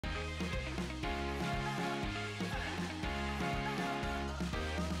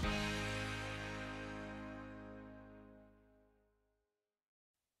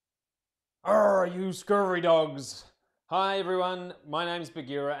Arr, you scurvy dogs! Hi everyone, my name's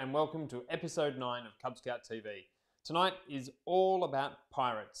Bagheera and welcome to episode 9 of Cub Scout TV. Tonight is all about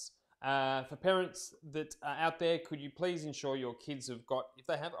pirates. For parents that are out there, could you please ensure your kids have got, if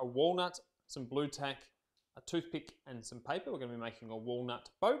they have a walnut, some blue tack, a toothpick and some paper. We're going to be making a walnut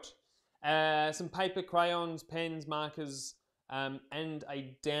boat. Some paper, crayons, pens, markers, and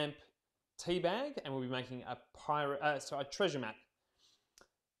a damp tea bag, and we'll be making a treasure map.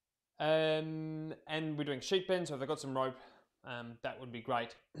 And we're doing sheep pen, so if they've got some rope, that would be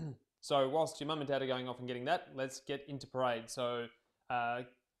great. So whilst your mum and dad are going off and getting that, let's get into parade. So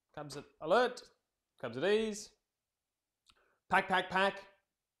Cubs at alert, Cubs at ease, pack, pack, pack.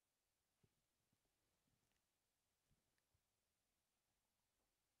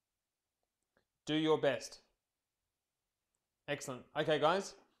 Do your best. Excellent. Okay,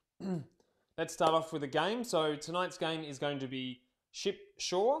 guys, let's start off with a game. So tonight's game is going to be ship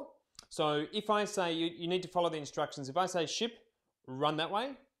shore. So if I say, you need to follow the instructions. If I say ship, run that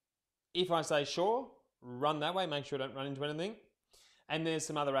way. If I say shore, run that way. Make sure you don't run into anything. And there's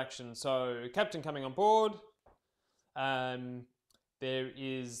some other actions. So captain coming on board. There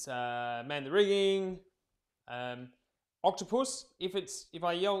is man the rigging. Octopus. If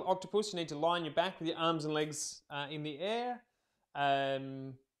I yell octopus, you need to lie on your back with your arms and legs in the air.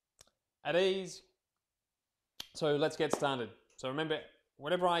 At ease. So let's get started. So remember,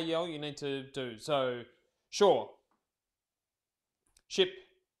 whatever I yell, you need to do. So, shore. Ship.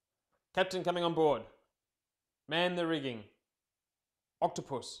 Captain coming on board. Man the rigging.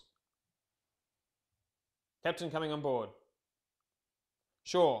 Octopus. Captain coming on board.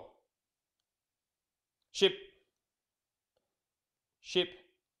 Shore. Ship. Ship.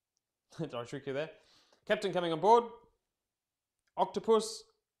 Did I trick you there? Captain coming on board. Octopus.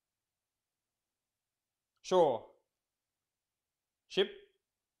 Shore. Ship.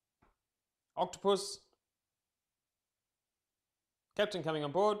 Octopus. Captain coming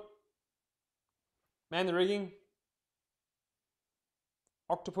on board. Man the rigging.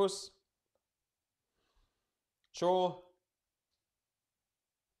 Octopus. Shore.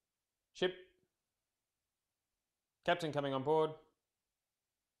 Ship. Captain coming on board.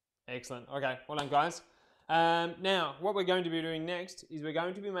 Excellent. Okay, well done, guys. Now, what we're going to be doing next is we're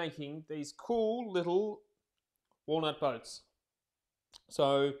going to be making these cool little walnut boats.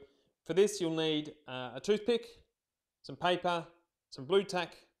 So for this, you'll need a toothpick, some paper, some blue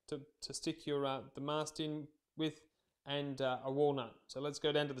tack to stick your the mast in with, and a walnut. So let's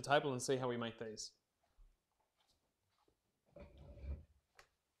go down to the table and see how we make these.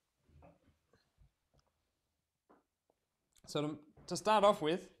 So to start off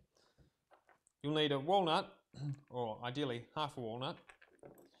with, you'll need a walnut, or ideally half a walnut.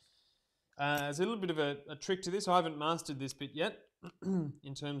 There's a little bit of a trick to this. I haven't mastered this bit yet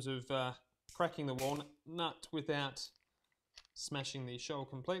in terms of cracking the walnut without smashing the shell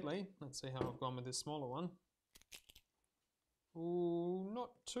completely. Let's see how I've gone with this smaller one. Ooh,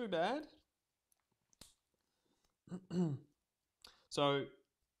 not too bad. So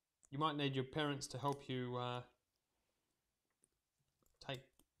you might need your parents to help you take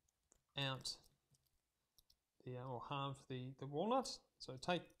out or halve the walnut. So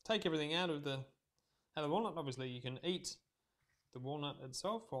take everything out of the walnut. Obviously, you can eat the walnut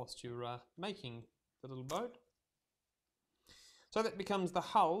itself whilst you're making the little boat. So that becomes the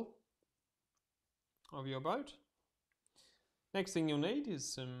hull of your boat. Next thing you'll need is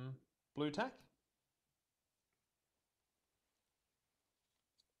some blue tack.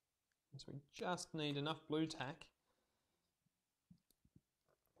 So we just need enough blue tack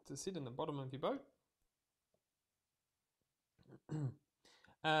to sit in the bottom of your boat.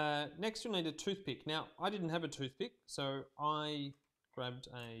 Next you'll need a toothpick. Now I didn't have a toothpick, so I grabbed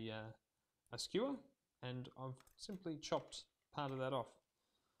a skewer and I've simply chopped part of that off.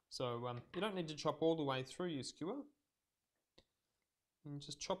 So you don't need to chop all the way through your skewer. You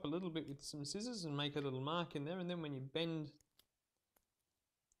just chop a little bit with some scissors and make a little mark in there, and then when you bend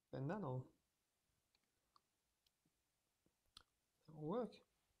that'll work.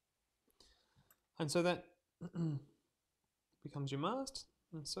 And so that becomes your mast,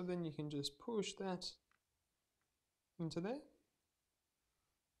 and so then you can just push that into there,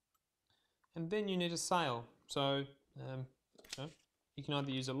 and then you need a sail. So you can either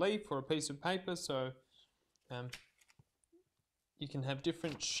use a leaf or a piece of paper. So you can have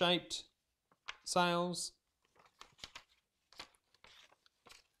different shaped sails.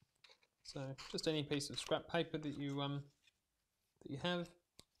 So just any piece of scrap paper that you have.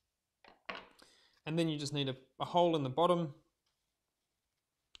 And then you just need a hole in the bottom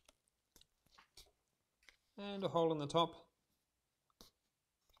and a hole in the top.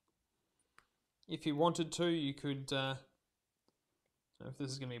 if you wanted to, you could, if this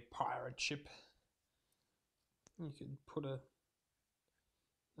is going to be a pirate ship, you could put a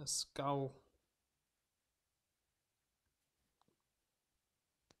skull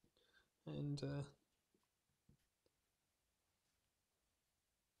and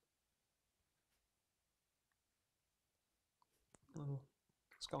little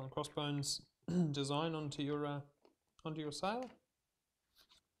skull and crossbones design onto your sail.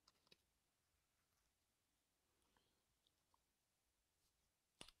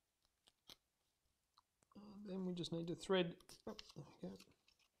 And then we just need to thread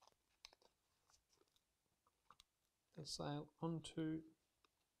the sail onto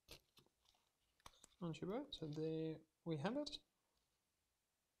your boat. So there we have it.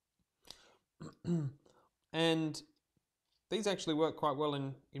 And these actually work quite well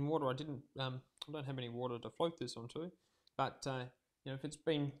in water. I don't have any water to float this onto, but you know, if it's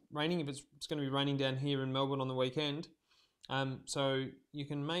been raining, if it's going to be raining down here in Melbourne on the weekend, so you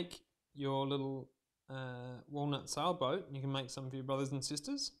can make your little walnut sailboat. You can make some for your brothers and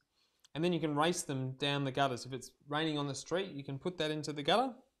sisters, and then you can race them down the gutters. If it's raining on the street, you can put that into the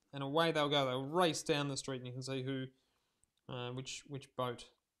gutter, and away they'll go. They'll race down the street, and you can see which boat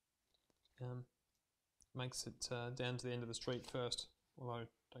makes it down to the end of the street first, although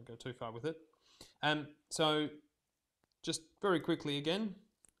don't go too far with it. So just very quickly again,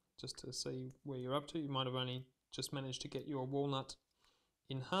 just to see where you're up to, you might have only just managed to get your walnut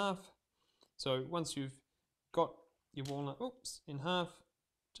in half. So once you've got your walnut in half,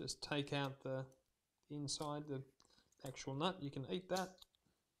 just take out the inside, the actual nut. You can eat that.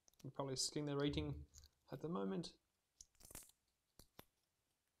 You're probably sitting there eating at the moment.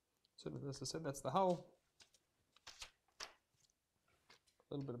 So as I said, that's the hull.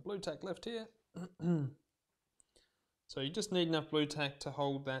 A little bit of blue tack left here. So you just need enough blue tack to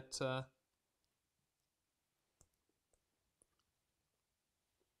hold that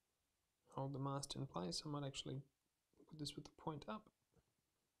hold the mast in place. I might actually put this with the point up.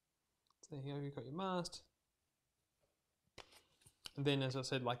 So there you go, you've got your mast. And then, as I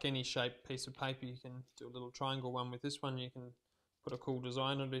said, like any shaped piece of paper, you can do a little triangle one with this one. You can put a cool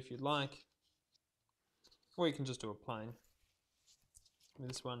design on it if you'd like, or you can just do a plain. With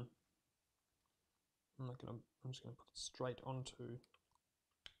this one, I'm just going to put it straight onto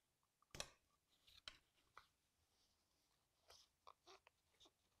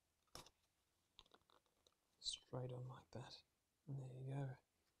straight on like that. And there you go.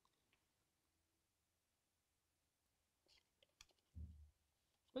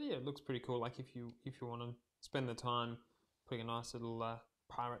 But yeah, it looks pretty cool. Like if you want to spend the time putting a nice little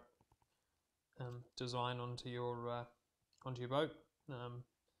pirate design onto your boat.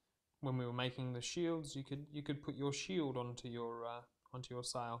 When we were making the shields, you could put your shield onto your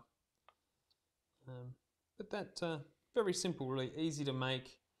sail. But that very simple, really easy to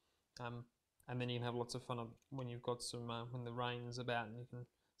make, and then you can have lots of fun when you've got some when the rain's about, and you can,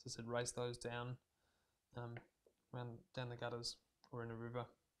 as I said, race those down down the gutters or in a river.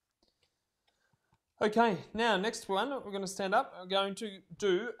 Okay, now next one, we're going to stand up. We're going to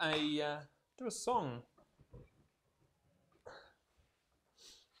do a song.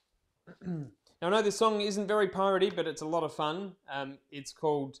 Now I know this song isn't very piratey, but it's a lot of fun. It's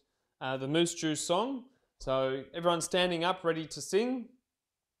called the Moose Juice Song. So everyone's standing up, ready to sing,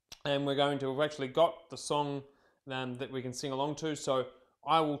 and we've actually got the song that we can sing along to. So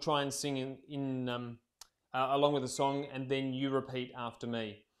I will try and sing along with the song, and then you repeat after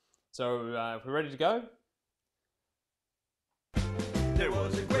me. So if we're ready to go. There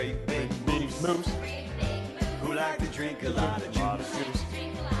was a great big moose who liked to drink a lot of juice.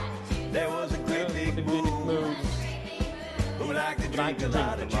 There was a great big moose who liked to drink a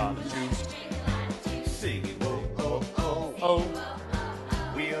lot of juice. Singing, oh, oh, oh, oh,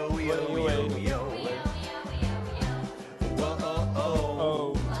 we oh, we oh, we oh, we oh, oh,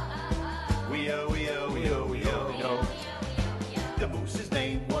 oh, oh, we oh, we oh, we oh, we oh. The moose's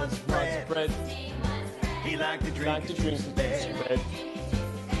name was Fred. He liked to drink his juice in bed.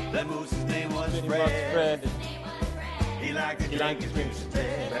 The moose's name was Fred. He liked to drink his juice in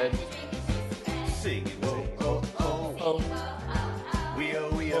bed. Singing, oh, oh, oh, oh, we oh,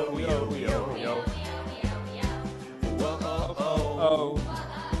 we oh, we oh, we oh, oh, oh, oh,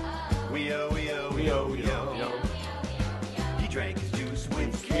 we oh, we oh, we oh, we oh. He drank his juice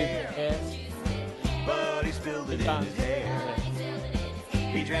with care, but he spilled it in his hair.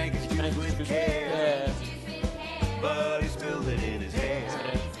 He drank his juice with care, but he spilled it in his hair.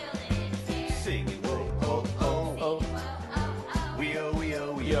 Singing, oh, oh, oh, oh, we oh, we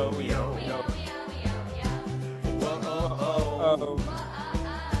oh, we oh, we oh, oh, oh, oh,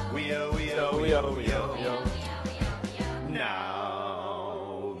 we oh, we oh, we oh,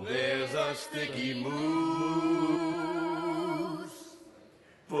 a sticky mousse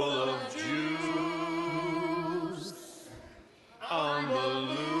full of juice on the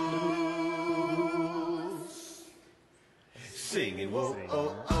loose, singing whoa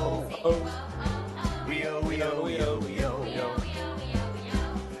oh oh oh, we oh we oh we oh we oh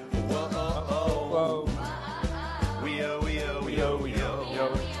whoa oh oh, we oh we oh we oh we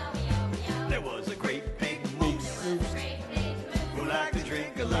oh. There was a great big moose who liked to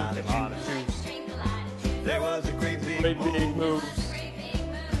drink a lot of juice. There was a great big moose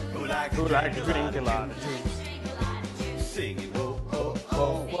who liked to drink a lot of juice. Singing whoa oh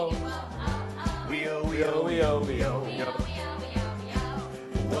oh oh, we oh we oh we oh we oh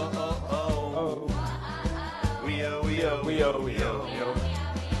whoa oh oh, we oh we oh we oh we oh.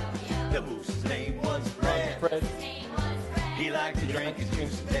 The moose's name was Fred. He liked to drink his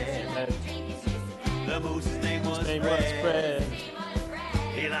juice instead. The moose's name was Fred.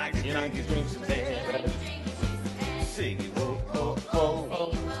 He liked to drink his juice instead. Singing whoa oh oh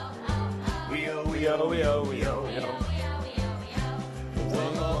oh, we oh we oh we oh we oh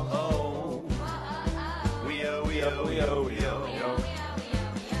whoa oh oh, we oh we oh we oh we oh.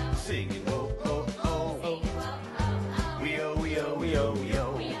 Singing whoa oh oh, we oh we oh we oh we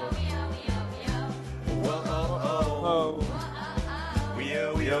oh whoa oh oh, we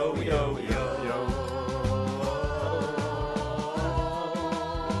oh we oh we oh we oh.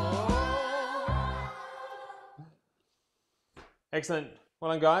 Excellent.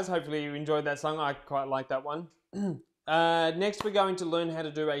 Well done, guys. Hopefully you enjoyed that song. I quite like that one. Next, we're going to learn how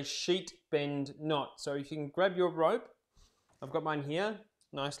to do a sheet bend knot. So if you can grab your rope, I've got mine here,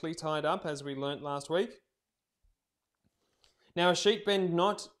 nicely tied up as we learnt last week. Now, a sheet bend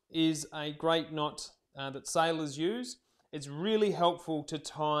knot is a great knot that sailors use. It's really helpful to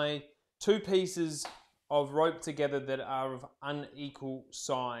tie two pieces of rope together that are of unequal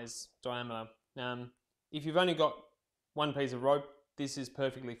size, diameter. If you've only got one piece of rope, this is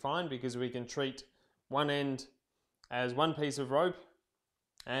perfectly fine because we can treat one end as one piece of rope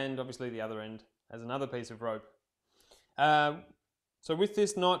and obviously the other end as another piece of rope. So with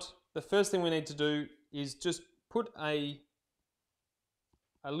this knot, the first thing we need to do is just put a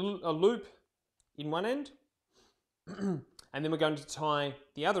loop in one end and then we're going to tie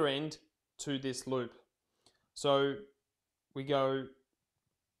the other end to this loop. So we go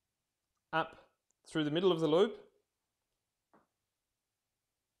up through the middle of the loop,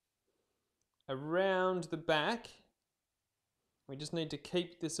 around the back. We just need to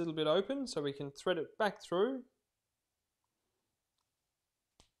keep this a little bit open so we can thread it back through,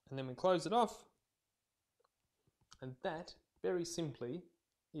 and then we close it off, and that very simply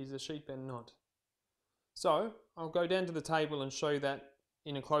is a sheet bend knot. So I'll go down to the table and show you that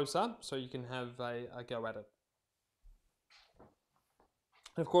in a close-up so you can have a go at it.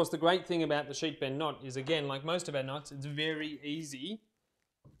 And of course, the great thing about the sheet bend knot is, again, like most of our knots, it's very easy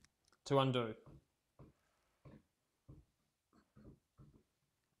to undo.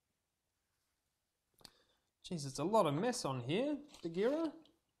 Jeez, it's a lot of mess on here, Bagheera.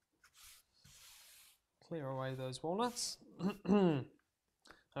 Clear away those walnuts.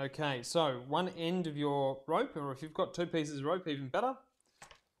 Okay, so one end of your rope, or if you've got two pieces of rope, even better,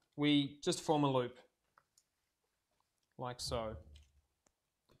 we just form a loop, like so.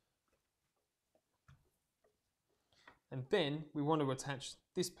 And then we want to attach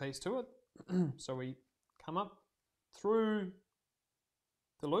this piece to it. So we come up through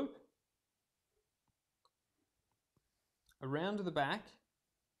the loop, around to the back,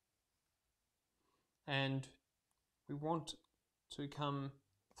 and we want to come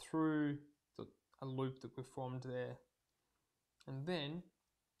through a loop that we've formed there. And then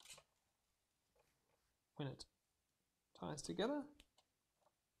when it ties together,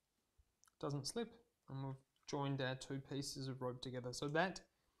 it doesn't slip, and we've joined our two pieces of rope together. So that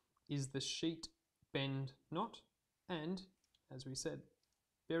is the sheet bend knot, and as we said,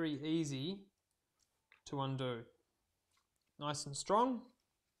 very easy to undo. Nice and strong,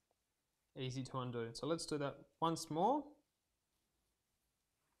 easy to undo. So let's do that once more.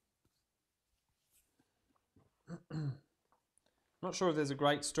 Not sure if there's a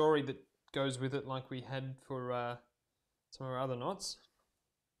great story that goes with it like we had for some of our other knots.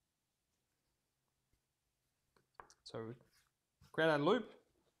 So we create our loop.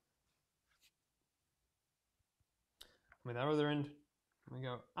 With our other end, we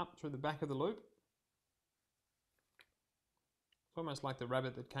go up through the back of the loop. It's almost like the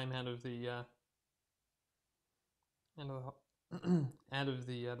rabbit that came out of the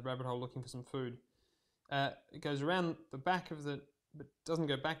rabbit hole looking for some food. It goes around the back of the, but doesn't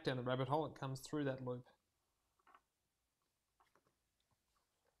go back down the rabbit hole. It comes through that loop.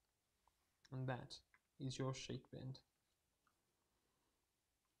 And that is your sheep bend.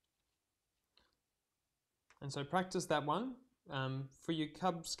 And so practice that one. For your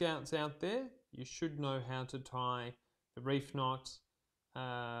Cub Scouts out there, you should know how to tie the reef knot,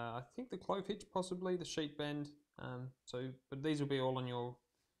 I think the clove hitch possibly, the sheep bend. But these will be all on your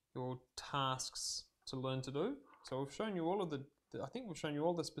tasks to learn to do. So we've shown you all of I think we've shown you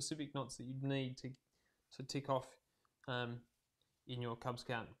all the specific knots that you'd need to tick off in your Cub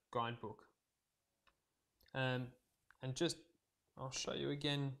Scout guidebook. And I'll show you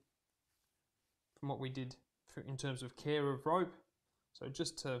again from what we did in terms of care of rope. So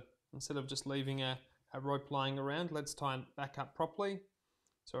instead of just leaving a rope lying around, let's tie it back up properly.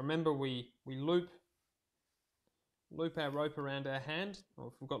 So remember, we loop our rope around our hand, or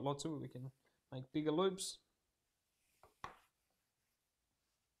if we've got lots of it, we can make bigger loops.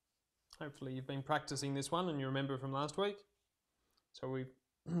 Hopefully you've been practicing this one and you remember from last week. So we've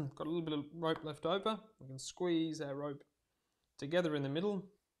got a little bit of rope left over. We can squeeze our rope together in the middle.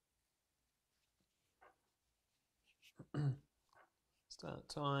 Start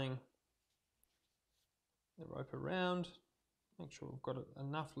tying the rope around. Make sure we've got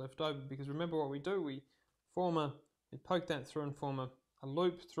enough left over, because remember what we do, we poke that through and form a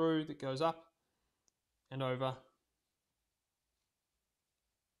loop through that goes up and over.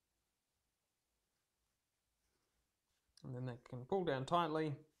 And then that can pull down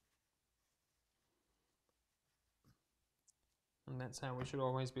tightly. And that's how we should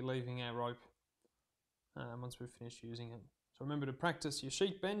always be leaving our rope once we've finished using it. So remember to practice your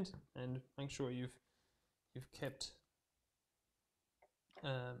sheep bend and make sure you've kept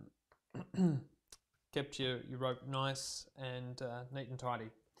kept your rope nice and neat and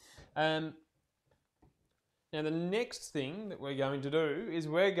tidy. Now the next thing that we're going to do is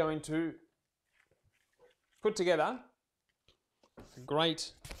we're going to put together a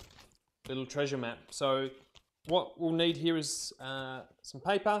great little treasure map. So what we'll need here is some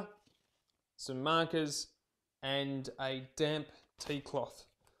paper, some markers, and a damp tea cloth.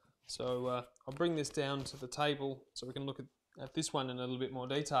 So I'll bring this down to the table so we can look at this one in a little bit more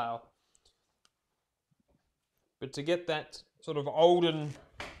detail. But to get that sort of old and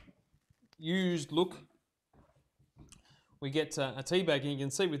used look, we get a tea bag, and you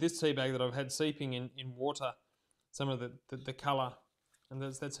can see with this tea bag that I've had seeping in water some of the colour, and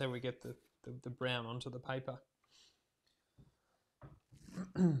that's how we get the brown onto the paper.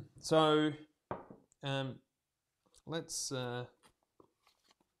 So let's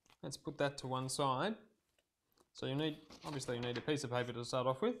put that to one side. So obviously you need a piece of paper to start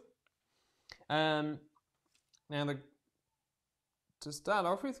off with. Now to start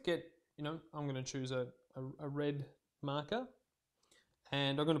off with, I'm going to choose a red marker,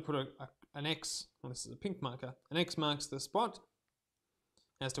 and I'm going to put an X. Well, this is a pink marker. An X marks the spot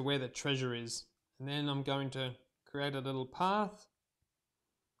as to where the treasure is, and then I'm going to create a little path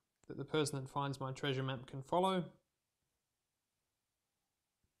that the person that finds my treasure map can follow.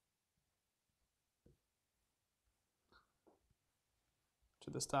 To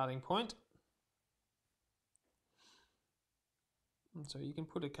the starting point. And so you can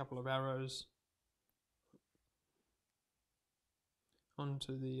put a couple of arrows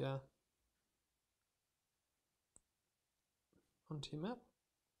onto your map.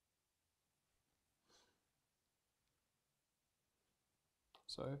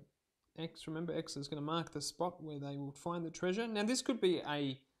 So remember X is going to mark the spot where they will find the treasure. Now this could be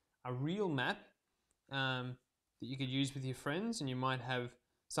a real map that you could use with your friends, and you might have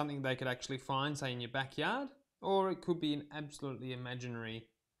something they could actually find, say in your backyard, or it could be an absolutely imaginary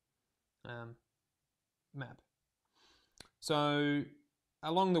map. So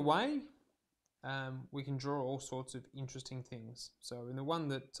along the way, we can draw all sorts of interesting things. So in the one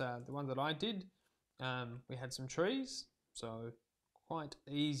that I did, we had some trees, so quite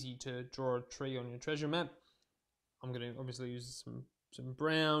easy to draw a tree on your treasure map. I'm going to obviously use some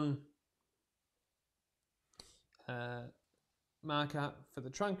brown marker for the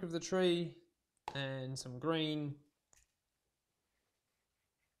trunk of the tree, and some green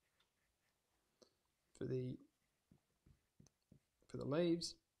for the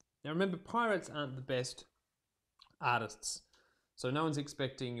leaves. Now remember, pirates aren't the best artists, so no one's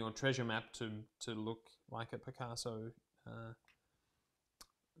expecting your treasure map to look like a Picasso.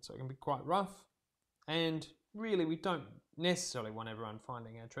 So it can be quite rough, and really we don't necessarily want everyone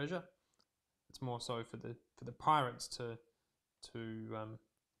finding our treasure. It's more so for the pirates to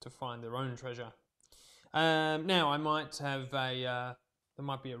find their own treasure. Now I might have there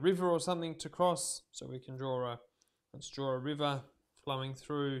might be a river or something to cross, so we can let's draw a river flowing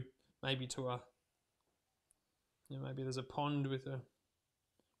through, maybe to maybe there's a pond with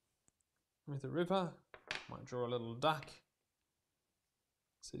with the river. Might draw a little duck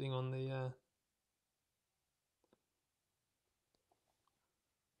sitting on the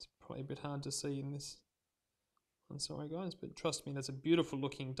it's probably a bit hard to see in this. I'm sorry guys, but trust me, that's a beautiful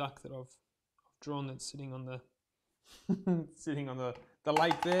looking duck that I've drawn that's sitting on the sitting on the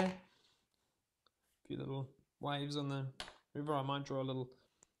lake there. A few little waves on the river. I might draw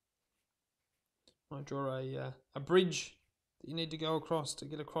a bridge that you need to go across to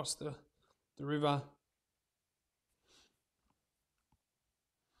get across the river.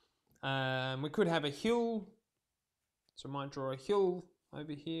 We could have a hill, so I might draw a hill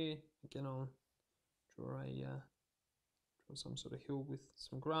over here. Again, I'll draw some sort of hill with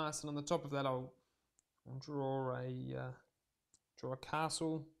some grass, and on the top of that, I'll draw a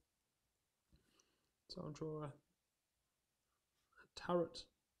castle. So I'll draw a turret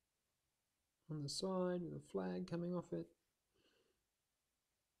on the side with a flag coming off it.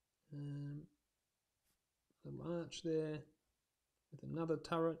 A little arch there with another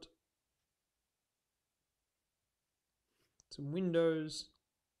turret. Some windows.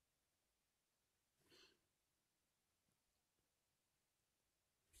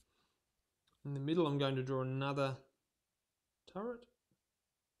 In the middle, I'm going to draw another turret.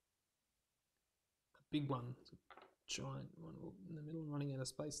 A big one, it's a giant one in the middle, running out of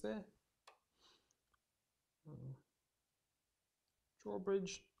space there.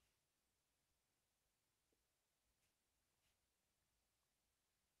 Drawbridge.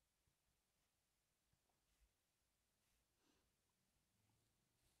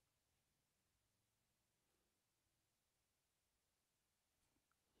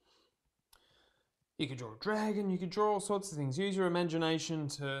 You could draw a dragon, you could draw all sorts of things. Use your imagination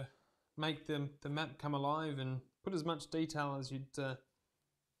to make the map come alive and put as much detail as you'd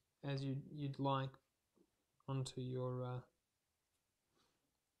like onto your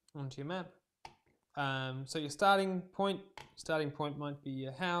map. So your starting point might be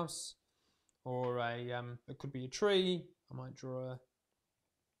a house, or it could be a tree. I might draw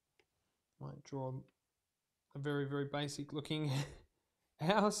a very, very basic looking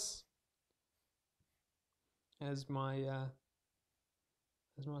house as my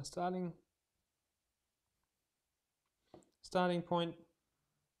starting point.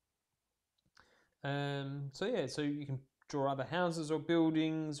 So yeah, so you can draw other houses or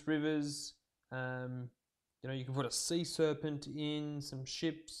buildings, rivers. You know, you can put a sea serpent in, some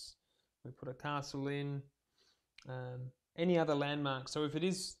ships. We put a castle in. Any other landmarks. So if it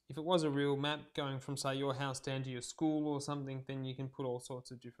was a real map going from, say, your house down to your school or something, then you can put all sorts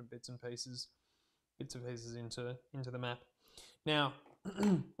of different bits and pieces into the map. Now,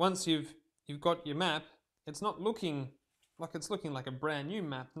 once you've got your map, it's not looking like a brand new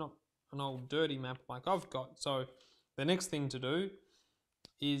map, not an old dirty map like I've got. So the next thing to do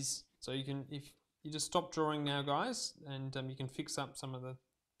is, so you can, if you just stop drawing now, guys, and you can fix up some of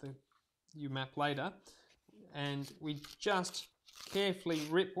your map later, and we just carefully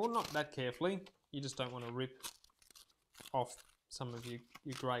rip, well, not that carefully, you just don't want to rip off some of your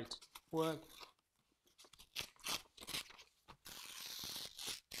great work.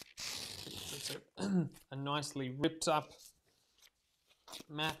 It's a nicely ripped up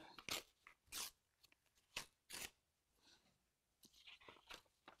map.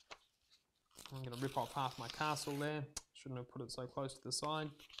 I'm going to rip off half my castle there. Shouldn't have put it so close to the side.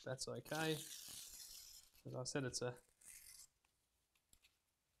 That's okay. As I said, it's a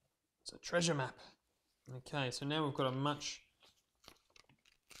treasure map. Okay, so now we've got a much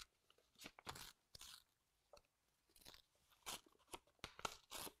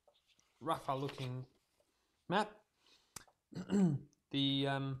rougher looking map. The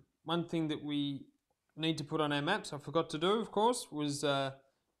one thing that we need to put on our maps, I forgot to do, of course, was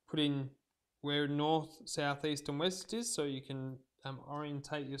put in where north, south, east and west is, so you can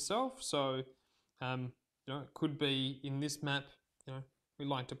orientate yourself. So you know, it could be in this map, you know, we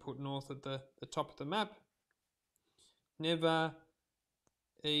like to put north at the top of the map. Never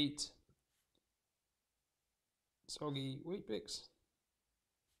eat soggy Weet-Bix.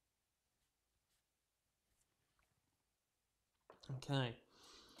 Okay,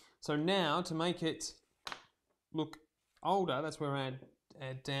 so now to make it look older, that's where our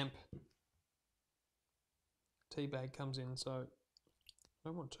damp tea bag comes in. So I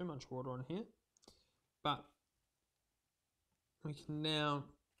don't want too much water on here, but we can now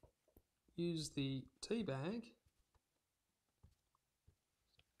use the tea bag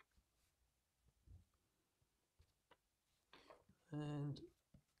and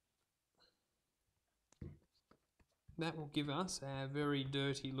that will give us our very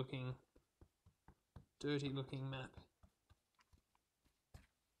dirty looking map.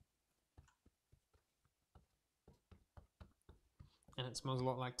 It smells a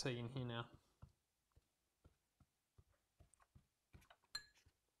lot like tea in here now.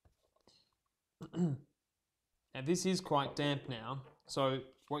 Now this is quite damp now, so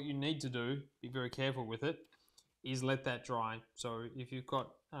what you need to do, be very careful with it, is let that dry. So if you've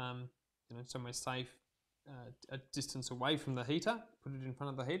got somewhere safe, a distance away from the heater, put it in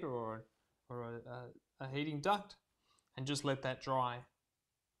front of the heater or a heating duct, and just let that dry.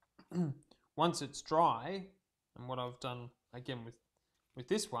 Once it's dry, and what I've done again with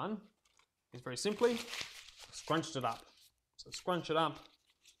this one is very simply scrunched it up. So scrunch it up,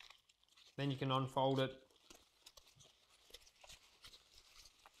 then you can unfold it.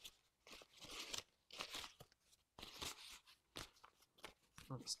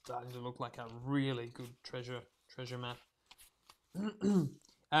 It's starting to look like a really good treasure map.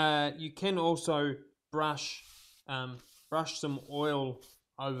 You can also brush some oil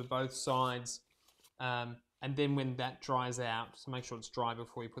over both sides, and then when that dries out, so make sure it's dry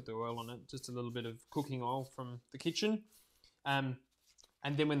before you put the oil on it, just a little bit of cooking oil from the kitchen, and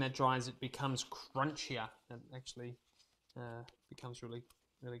then when that dries it becomes crunchier. It actually becomes really,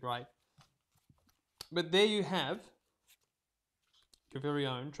 really great. But there you have your very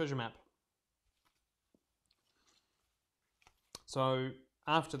own treasure map. So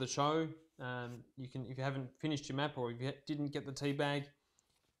after the show, you can, if you haven't finished your map or if you didn't get the tea bag,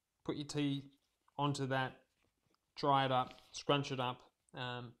 put your tea onto that, dry it up, scrunch it up,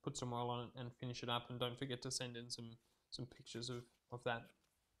 put some oil on it and finish it up, and don't forget to send in some pictures of that.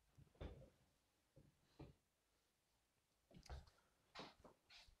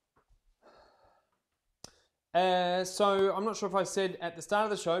 So I'm not sure if I said at the start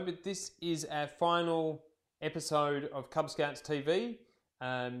of the show, but this is our final episode of Cub Scouts TV.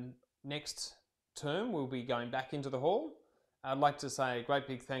 Next term we'll be going back into the hall. I'd like to say a great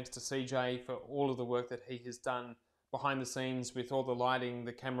big thanks to CJ for all of the work that he has done behind the scenes with all the lighting,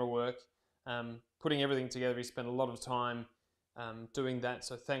 the camera work, putting everything together. He spent a lot of time doing that,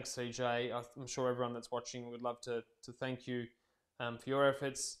 so thanks CJ. I'm sure everyone that's watching would love to thank you for your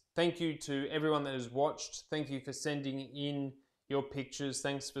efforts. Thank you to everyone that has watched. Thank you for sending in your pictures.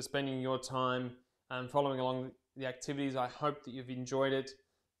 Thanks for spending your time following along the activities. I hope that you've enjoyed it.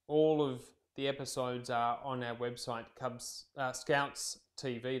 All of the episodes are on our website,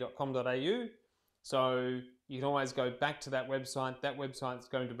 scoutstv.com.au. So you can always go back to that website. That website's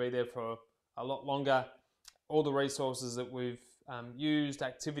going to be there for a lot longer. All the resources that we've used,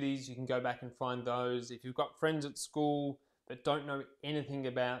 activities, you can go back and find those. If you've got friends at school that don't know anything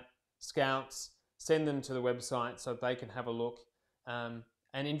about Scouts, send them to the website so they can have a look, and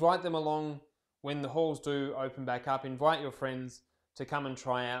invite them along when the halls do open back up. Invite your friends to come and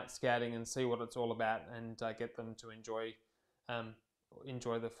try out scouting and see what it's all about, and get them to enjoy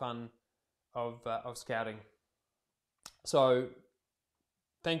the fun of scouting. So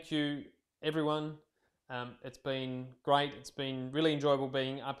thank you everyone. It's been great. It's been really enjoyable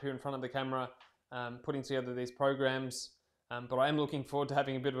being up here in front of the camera, putting together these programs. But I am looking forward to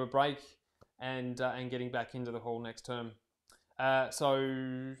having a bit of a break and getting back into the hall next term.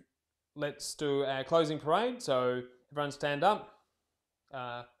 So let's do our closing parade. So everyone stand up.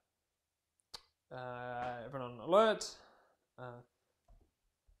 Everyone on alert,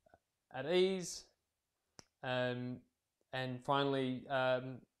 at ease, and finally,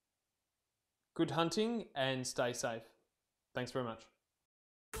 good hunting and stay safe. Thanks very much.